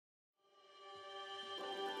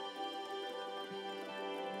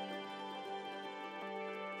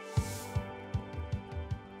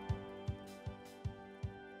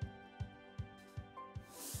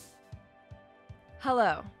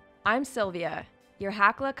Hello, I'm Sylvia, your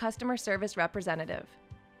HACLA customer service representative.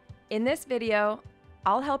 In this video,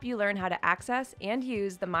 I'll help you learn how to access and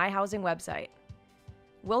use the MyHousing website.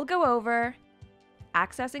 We'll go over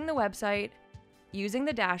accessing the website, using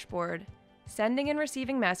the dashboard, sending and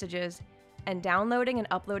receiving messages, and downloading and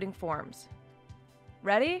uploading forms.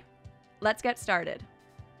 Ready? Let's get started.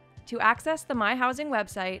 To access the MyHousing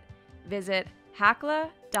website, visit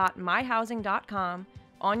hacla.myhousing.com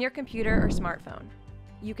on your computer or smartphone.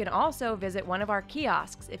 You can also visit one of our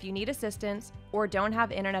kiosks if you need assistance or don't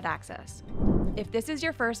have internet access. If this is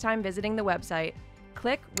your first time visiting the website,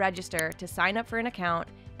 click Register to sign up for an account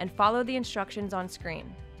and follow the instructions on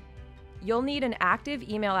screen. You'll need an active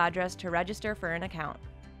email address to register for an account.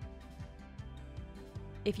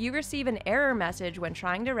 If you receive an error message when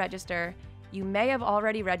trying to register, you may have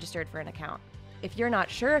already registered for an account. If you're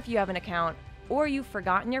not sure if you have an account or you've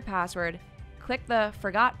forgotten your password, click the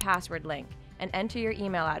Forgot Password link and enter your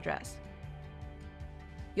email address.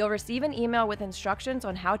 You'll receive an email with instructions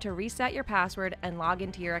on how to reset your password and log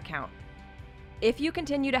into your account. If you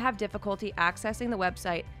continue to have difficulty accessing the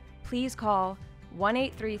website, please call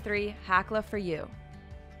 1-833-HACLA for you.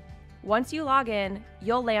 Once you log in,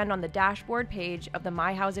 you'll land on the dashboard page of the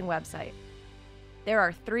MyHousing website. There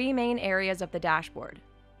are three main areas of the dashboard.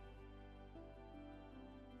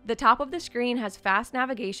 The top of the screen has fast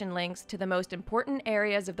navigation links to the most important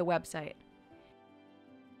areas of the website.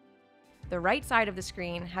 The right side of the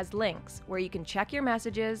screen has links where you can check your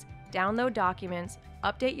messages, download documents,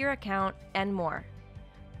 update your account, and more.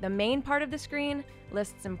 The main part of the screen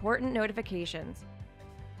lists important notifications.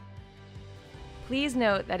 Please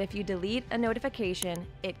note that if you delete a notification,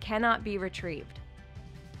 it cannot be retrieved.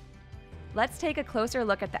 Let's take a closer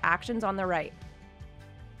look at the actions on the right.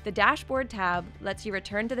 The Dashboard tab lets you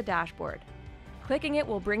return to the dashboard. Clicking it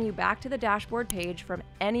will bring you back to the dashboard page from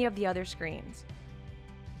any of the other screens.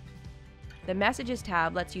 The Messages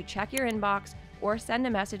tab lets you check your inbox or send a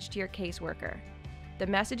message to your caseworker. The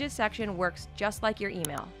Messages section works just like your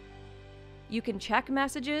email. You can check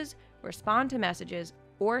messages, respond to messages,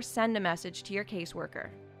 or send a message to your caseworker.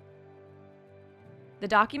 The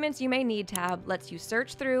Documents You May Need tab lets you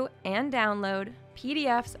search through and download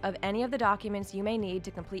PDFs of any of the documents you may need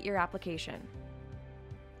to complete your application.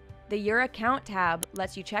 The Your Account tab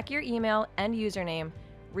lets you check your email and username,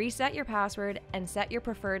 reset your password, and set your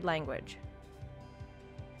preferred language.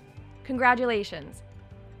 Congratulations!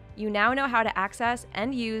 You now know how to access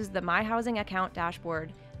and use the MyHousing account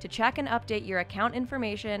dashboard to check and update your account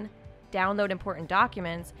information, download important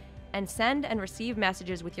documents, and send and receive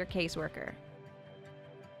messages with your caseworker.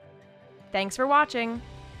 Thanks for watching!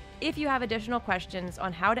 If you have additional questions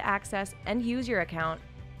on how to access and use your account,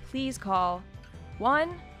 please call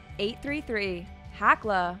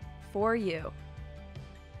 1-833-HACLA for you.